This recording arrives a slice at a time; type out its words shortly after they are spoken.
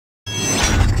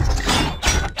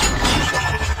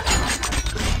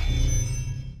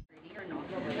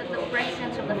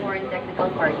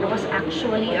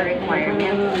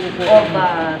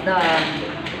the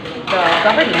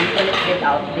government elected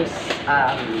out this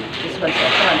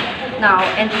concession. Now,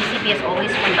 NGCP has always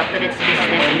conducted its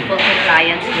business in full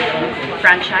compliance with the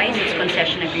franchise, its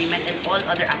concession agreement, and all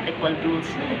other applicable rules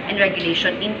and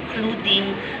regulation,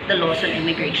 including the laws on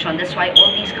immigration. That's why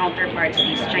all these counterparts,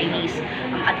 these Chinese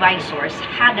advisors,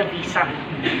 had a visa.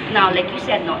 Now, like you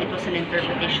said, no, it was an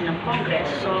interpretation of Congress.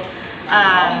 So,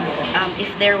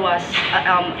 if there was,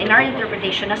 in our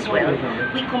interpretation as well,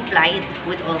 we complied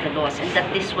with all the laws, and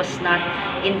that this was not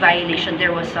in violation.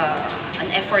 There was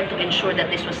an effort to ensure that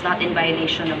this was not in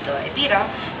violation of the Epira,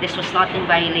 this was not in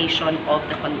violation of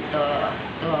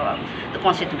the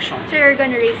Constitution. So you're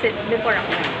gonna raise it before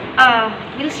ako?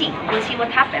 We'll see what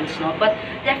happens, no? But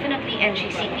definitely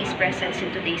NGCP's presence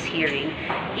in today's hearing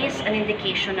is an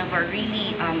indication of our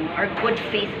really our good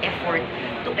faith effort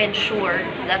to ensure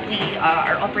that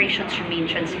our operations remain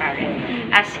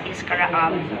transparent, as is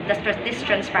this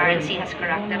transparency has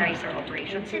characterized our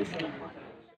operations since